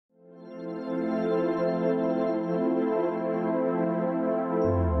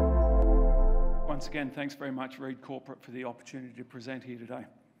Once again, thanks very much, Reed Corporate, for the opportunity to present here today.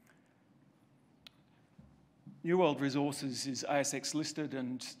 New World Resources is ASX listed,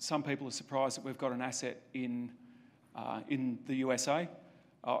 and some people are surprised that we've got an asset in the USA.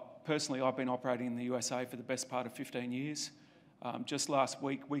 Personally, I've been operating in the USA for the best part of 15 years. Just last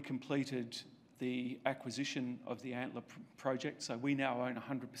week, we completed the acquisition of the Antler project, so we now own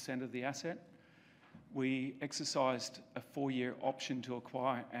 100% of the asset. We exercised a 4-year option to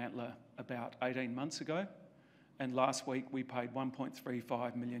acquire Antler about 18 months ago, and last week we paid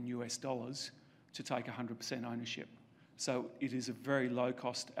 $1.35 million to take 100% ownership. So it is a very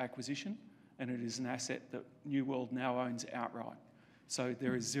low-cost acquisition, and it is an asset that New World now owns outright. So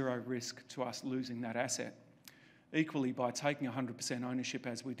there is zero risk to us losing that asset. Equally, by taking 100% ownership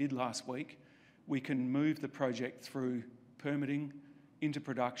as we did last week, we can move the project through permitting into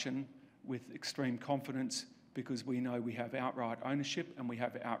production with extreme confidence, because we know we have outright ownership and we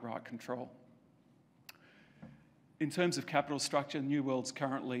have outright control. In terms of capital structure, New World's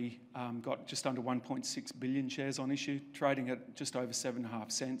currently got just under 1.6 billion shares on issue, trading at just over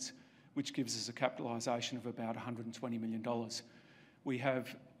 7.5 cents, which gives us a capitalisation of about $120 million. We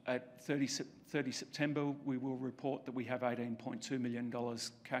have, at 30 September, we will report that we have $18.2 million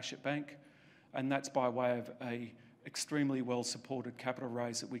cash at bank, and that's by way of a extremely well-supported capital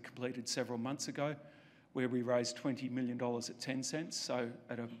raise that we completed several months ago, where we raised $20 million at 10 cents, so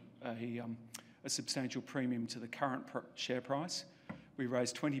at a substantial premium to the current share price. We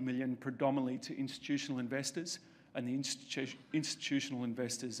raised $20 million predominantly to institutional investors, and the institutional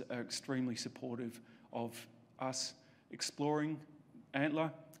investors are extremely supportive of us exploring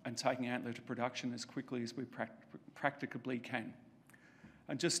Antler and taking Antler to production as quickly as we practicably can.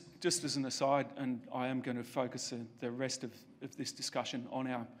 And just as an aside, and I am going to focus the rest of this discussion on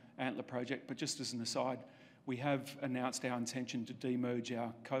our Antler project, but just as an aside, we have announced our intention to demerge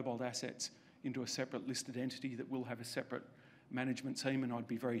our cobalt assets into a separate listed entity that will have a separate management team, and I'd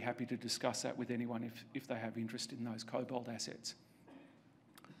be very happy to discuss that with anyone if they have interest in those cobalt assets.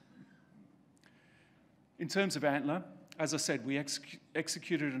 In terms of Antler, as I said, we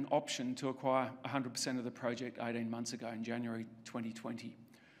executed an option to acquire 100% of the project 18 months ago in January 2020.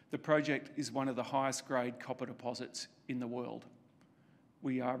 The project is one of the highest grade copper deposits in the world.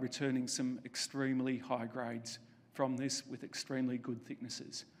 We are returning some extremely high grades from this with extremely good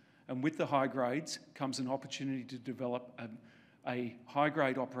thicknesses. And with the high grades comes an opportunity to develop a high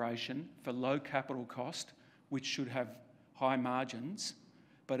grade operation for low capital cost, which should have high margins,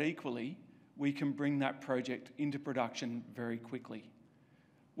 but equally, we can bring that project into production very quickly.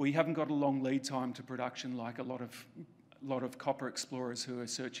 We haven't got a long lead time to production like a lot of copper explorers who are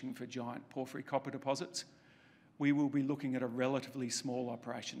searching for giant porphyry copper deposits. We will be looking at a relatively small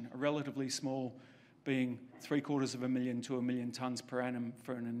operation, a relatively small being 750,000 to 1 million tonnes per annum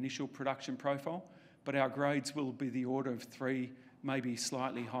for an initial production profile, but our grades will be the order of 3, maybe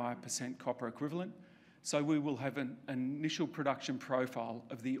slightly higher % copper equivalent. So we will have an initial production profile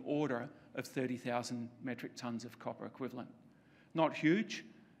of the order of 30,000 metric tonnes of copper equivalent. Not huge,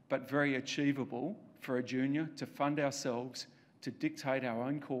 but very achievable for a junior to fund ourselves, to dictate our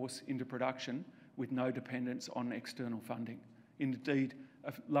own course into production with no dependence on external funding. Indeed,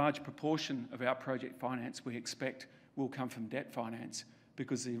 a large proportion of our project finance we expect will come from debt finance,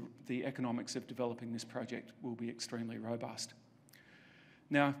 because the economics of developing this project will be extremely robust.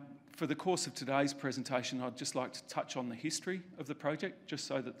 Now, for the course of today's presentation, I'd just like to touch on the history of the project, just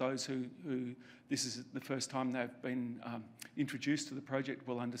so that those who this is the first time they've been introduced to the project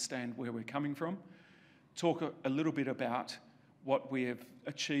will understand where we're coming from. Talk a little bit about what we have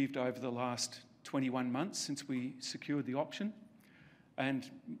achieved over the last 21 months since we secured the option, and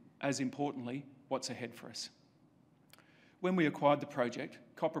as importantly, what's ahead for us. When we acquired the project,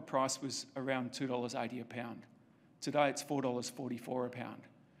 copper price was around $2.80 a pound. Today it's $4.44 a pound.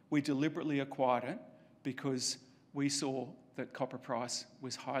 We deliberately acquired it because we saw that copper price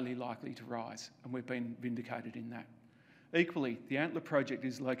was highly likely to rise, and we've been vindicated in that. Equally, the Antler project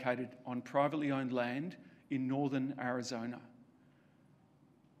is located on privately owned land in northern Arizona.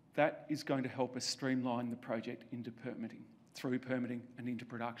 That is going to help us streamline the project into permitting, through permitting and into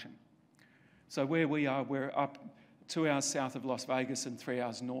production. So where we are, we're up 2 hours south of Las Vegas and 3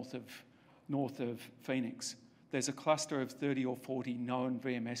 hours north of Phoenix. There's a cluster of 30 or 40 known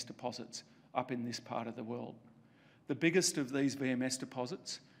VMS deposits up in this part of the world. The biggest of these VMS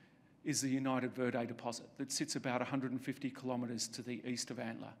deposits is the United Verde deposit that sits about 150 kilometres to the east of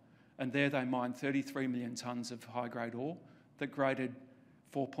Antler. And there they mined 33 million tonnes of high-grade ore that graded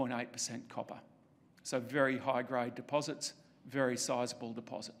 4.8% copper. So very high-grade deposits, very sizable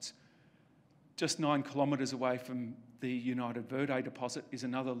deposits. Just 9 kilometres away from the United Verde deposit is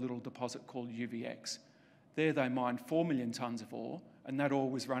another little deposit called UVX. There they mined 4 million tonnes of ore, and that ore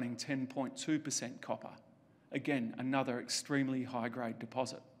was running 10.2% copper. Again, another extremely high-grade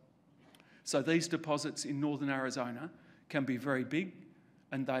deposit. So these deposits in northern Arizona can be very big,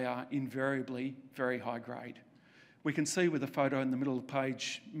 and they are invariably very high grade. We can see with the photo in the middle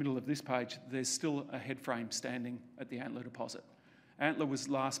of this page, there's still a head frame standing at the Antler deposit. Antler was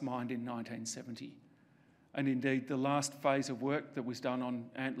last mined in 1970. And indeed, the last phase of work that was done on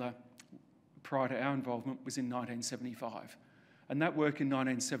Antler prior to our involvement was in 1975. And that work in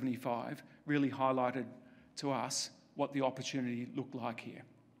 1975 really highlighted to us what the opportunity looked like here.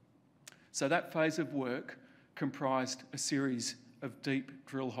 So that phase of work comprised a series of deep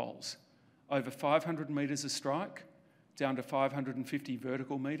drill holes, over 500 metres of strike, down to 550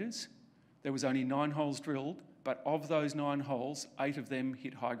 vertical metres. There was only 9 holes drilled, but of those 9 holes, 8 of them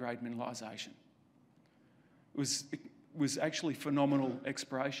hit high-grade mineralisation. It was actually phenomenal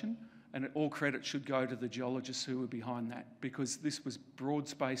exploration, and all credit should go to the geologists who were behind that, because this was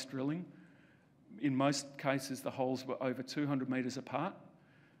broad-spaced drilling. In most cases, the holes were over 200 metres apart,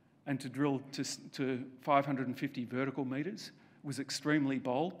 and to drill to 550 vertical metres was extremely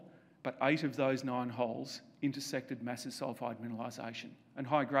bold, but 8 of those 9 holes intersected massive sulphide mineralisation, and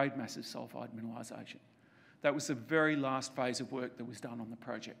high-grade massive sulphide mineralisation. That was the very last phase of work that was done on the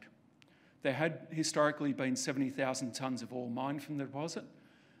project. There had historically been 70,000 tonnes of ore mined from the deposit,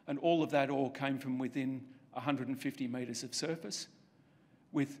 and all of that ore came from within 150 metres of surface,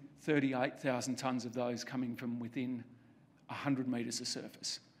 with 38,000 tonnes of those coming from within 100 metres of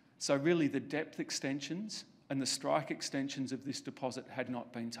surface. So really the depth extensions and the strike extensions of this deposit had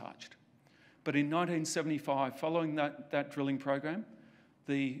not been touched. But in 1975, following that drilling program,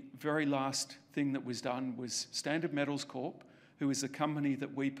 the very last thing that was done was Standard Metals Corp, who is the company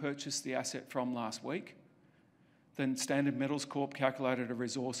that we purchased the asset from last week. Then Standard Metals Corp calculated a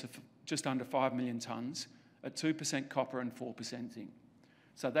resource of just under 5 million tonnes at 2% copper and 4% zinc.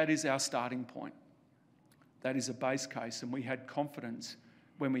 So that is our starting point. That is a base case, and we had confidence.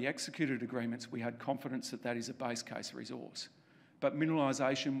 When we executed agreements, we had confidence that that is a base case resource. But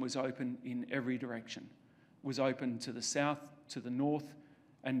mineralisation was open in every direction. It was open to the south, to the north,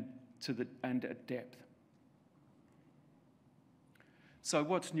 and at depth. So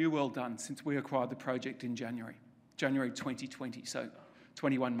what's New World done since we acquired the project in January 2020, so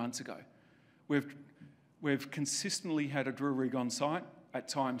 21 months ago? We've consistently had a drill rig on site at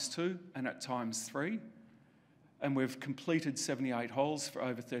times 2 and at times 3, and we've completed 78 holes for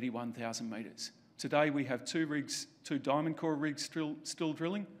over 31,000 metres. Today we have 2 rigs, 2 diamond core rigs still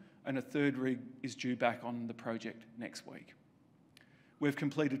drilling, and a 3rd rig is due back on the project next week. We've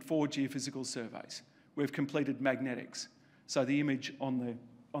completed 4 geophysical surveys. We've completed magnetics. So the image on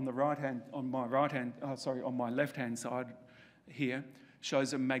my left-hand side here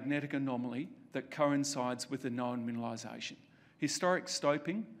shows a magnetic anomaly that coincides with the known mineralisation. Historic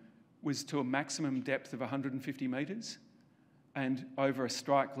stoping was to a maximum depth of 150 metres and over a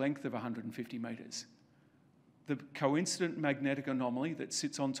strike length of 150 metres. The coincident magnetic anomaly that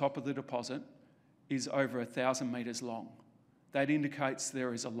sits on top of the deposit is over 1,000 metres long. That indicates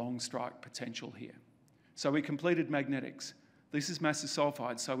there is a long strike potential here. So we completed magnetics. This is massive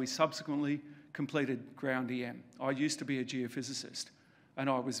sulphide, so we subsequently completed ground EM. I used to be a geophysicist, and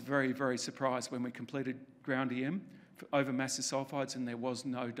I was very, very surprised when we completed ground EM over massive sulphides and there was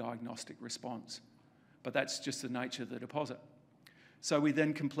no diagnostic response. But that's just the nature of the deposit. So we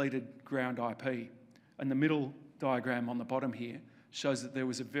then completed ground IP, and the middle diagram on the bottom here shows that there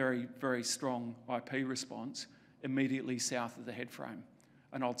was a very, very strong IP response immediately south of the head frame.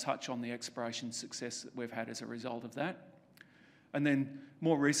 And I'll touch on the exploration success that we've had as a result of that. And then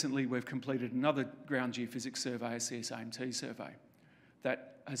more recently, we've completed another ground geophysics survey, a CSAMT survey,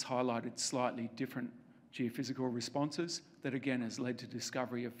 that has highlighted slightly different geophysical responses that again has led to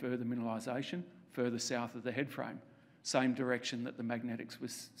discovery of further mineralisation further south of the head frame, same direction that the magnetics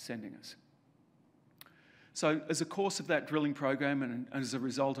was sending us. So as a course of that drilling program and as a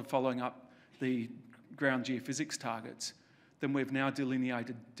result of following up the ground geophysics targets, then we've now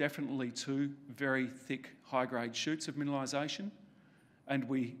delineated definitely 2 very thick high-grade shoots of mineralisation, and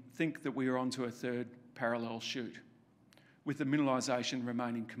we think that we are onto a 3rd parallel shoot, with the mineralisation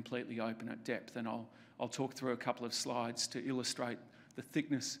remaining completely open at depth. And I'll talk through a couple of slides to illustrate the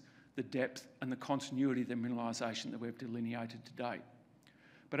thickness, the depth and the continuity of the mineralisation that we've delineated to date.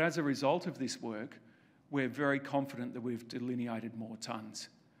 But as a result of this work, we're very confident that we've delineated more tonnes,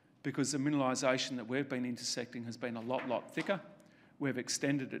 because the mineralisation that we've been intersecting has been a lot thicker. We've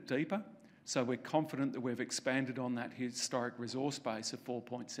extended it deeper, so we're confident that we've expanded on that historic resource base of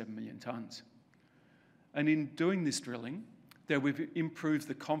 4.7 million tonnes. And in doing this drilling, we've improved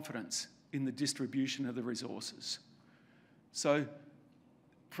the confidence in the distribution of the resources. So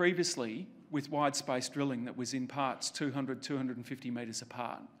previously, with wide-space drilling that was in parts 200, 250 metres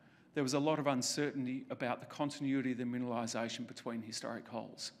apart, there was a lot of uncertainty about the continuity of the mineralisation between historic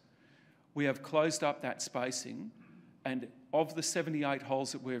holes. We have closed up that spacing, and of the 78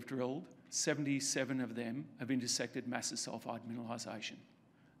 holes that we've drilled, 77 of them have intersected massive sulphide mineralisation.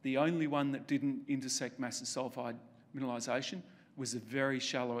 The only one that didn't intersect massive sulphide mineralisation was the very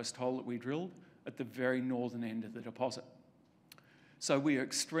shallowest hole that we drilled at the very northern end of the deposit. So we are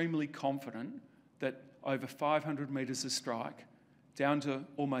extremely confident that over 500 metres of strike, down to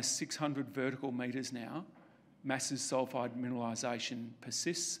almost 600 vertical metres now, massive sulphide mineralisation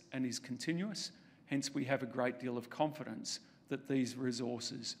persists and is continuous. Hence, we have a great deal of confidence that these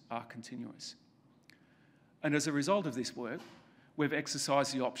resources are continuous. And as a result of this work, we've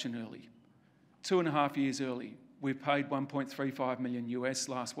exercised the option early. 2.5 years early, we paid $1.35 million US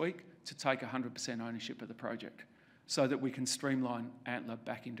last week to take 100% ownership of the project so that we can streamline Antler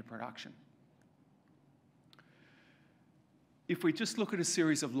back into production. If we just look at a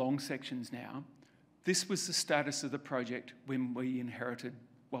series of long sections now, this was the status of the project when we inherited,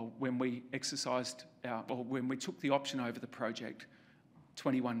 when we when we took the option over the project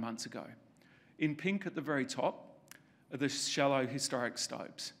 21 months ago. In pink at the very top are the shallow historic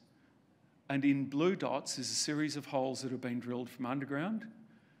stopes. And in blue dots is a series of holes that have been drilled from underground.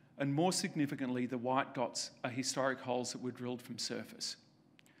 And more significantly, the white dots are historic holes that were drilled from surface.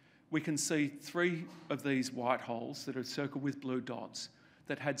 We can see 3 of these white holes that are circled with blue dots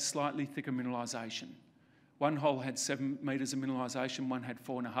that had slightly thicker mineralisation. One hole had 7 metres of mineralisation, one had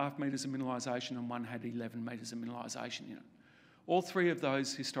 4.5 metres of mineralisation, and one had 11 metres of mineralisation in it. All 3 of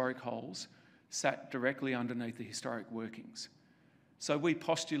those historic holes sat directly underneath the historic workings. So we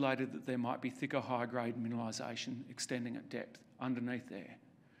postulated that there might be thicker, high-grade mineralisation extending at depth underneath there.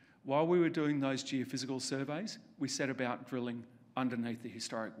 While we were doing those geophysical surveys, we set about drilling underneath the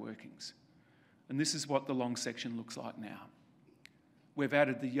historic workings. And this is what the long section looks like now. We've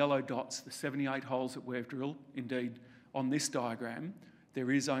added the yellow dots, the 78 holes that we've drilled. Indeed, on this diagram,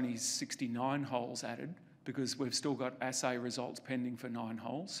 there is only 69 holes added because we've still got assay results pending for 9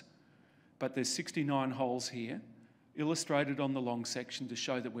 holes. But there's 69 holes here, illustrated on the long section to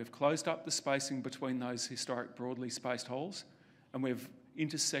show that we've closed up the spacing between those historic broadly spaced holes, and we've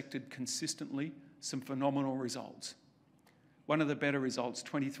intersected consistently some phenomenal results. One of the better results,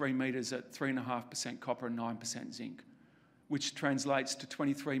 23 metres at 3.5% copper and 9% zinc, which translates to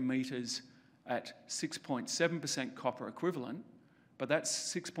 23 metres at 6.7% copper equivalent, but that's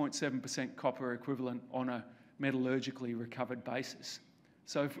 6.7% copper equivalent on a metallurgically recovered basis.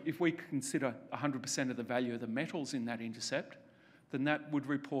 So if we consider 100% of the value of the metals in that intercept, then that would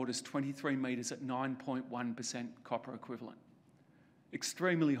report as 23 metres at 9.1% copper equivalent.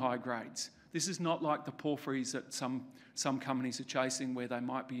 Extremely high grades. This is not like the porphyries that some companies are chasing, where they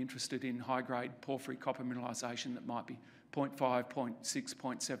might be interested in high-grade porphyry copper mineralisation that might be 0.5, 0.6,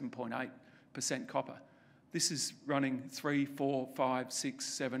 0.7, 0.8% copper. This is running 3, 4, 5, 6,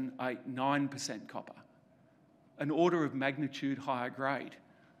 7, 8, 9% copper. An order of magnitude higher grade.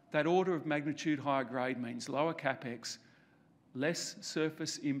 That order of magnitude higher grade means lower capex, less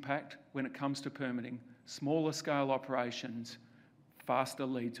surface impact when it comes to permitting, smaller scale operations, faster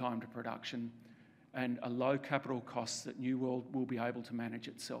lead time to production, and a low capital cost that New World will be able to manage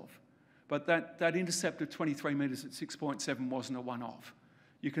itself. But that intercept of 23 metres at 6.7 wasn't a one-off.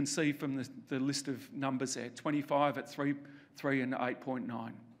 You can see from the list of numbers there, 25 at 3 and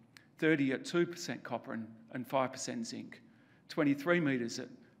 8.9, 30 at 2% copper and 5% zinc, 23 metres at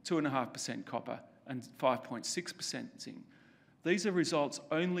 2.5% copper and 5.6% zinc. These are results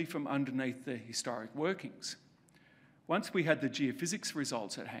only from underneath the historic workings. Once we had the geophysics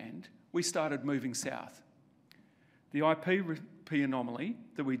results at hand, we started moving south. The IP anomaly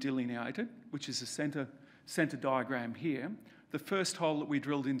that we delineated, which is a centre diagram here, the first hole that we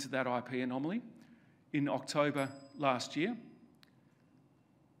drilled into that IP anomaly in October last year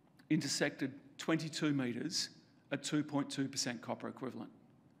intersected 22 metres at 2.2% copper equivalent.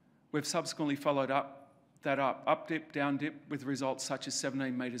 We've subsequently followed that up dip, down dip, with results such as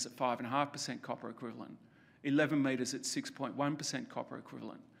 17 metres at 5.5% copper equivalent, 11 metres at 6.1% copper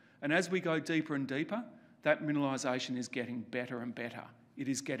equivalent. And as we go deeper and deeper, that mineralisation is getting better and better. It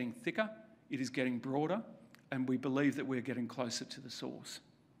is getting thicker, it is getting broader, and we believe that we're getting closer to the source.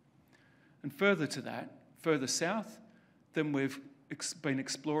 And further to that, further south, then we've been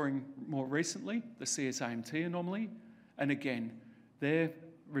exploring more recently the CSAMT anomaly, and again, there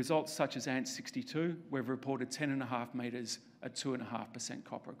results such as ANT 62, we've reported 10.5 metres at 2.5%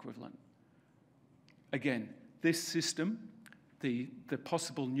 copper equivalent. Again, this system, the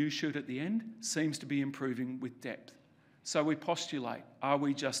possible new chute at the end, seems to be improving with depth. So we postulate, are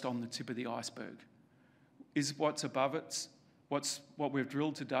we just on the tip of the iceberg? Is what's above it, what we've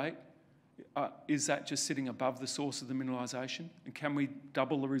drilled to date, is that just sitting above the source of the mineralisation? And can we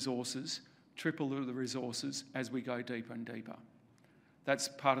double the resources, triple the resources as we go deeper and deeper? That's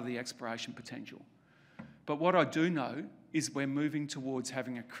part of the exploration potential. But what I do know is we're moving towards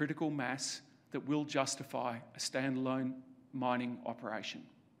having a critical mass that will justify a standalone mining operation.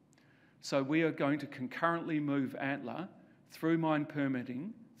 So we are going to concurrently move Antler through mine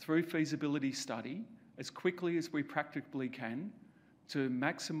permitting, through feasibility study, as quickly as we practically can to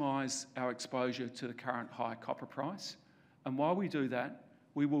maximise our exposure to the current high copper price. And while we do that,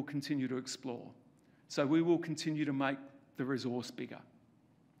 we will continue to explore. So we will continue to make the resource bigger.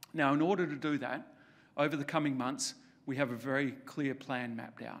 Now, in order to do that, over the coming months, we have a very clear plan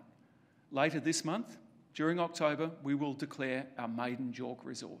mapped out. Later this month, during October, we will declare our maiden JORC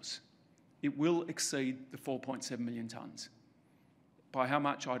resource. It will exceed the 4.7 million tonnes. By how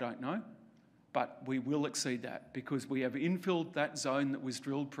much, I don't know, but we will exceed that because we have infilled that zone that was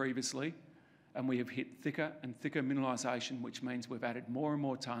drilled previously, and we have hit thicker and thicker mineralisation, which means we've added more and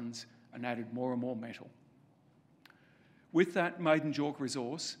more tonnes and added more and more metal. With that maiden JORC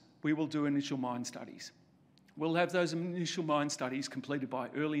resource, we will do initial mine studies. We'll have those initial mine studies completed by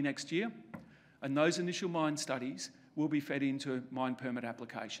early next year, and those initial mine studies will be fed into mine permit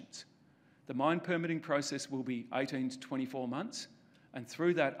applications. The mine permitting process will be 18 to 24 months, and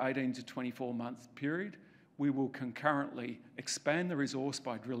through that 18 to 24 month period, we will concurrently expand the resource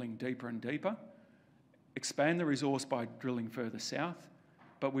by drilling deeper and deeper, expand the resource by drilling further south,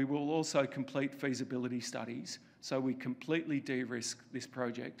 but we will also complete feasibility studies so we completely de-risk this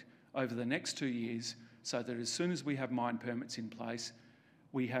project over the next 2 years so that as soon as we have mine permits in place,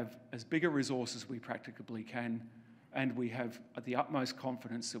 we have as big a resource as we practicably can, and we have the utmost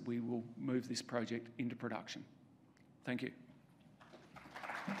confidence that we will move this project into production. Thank you.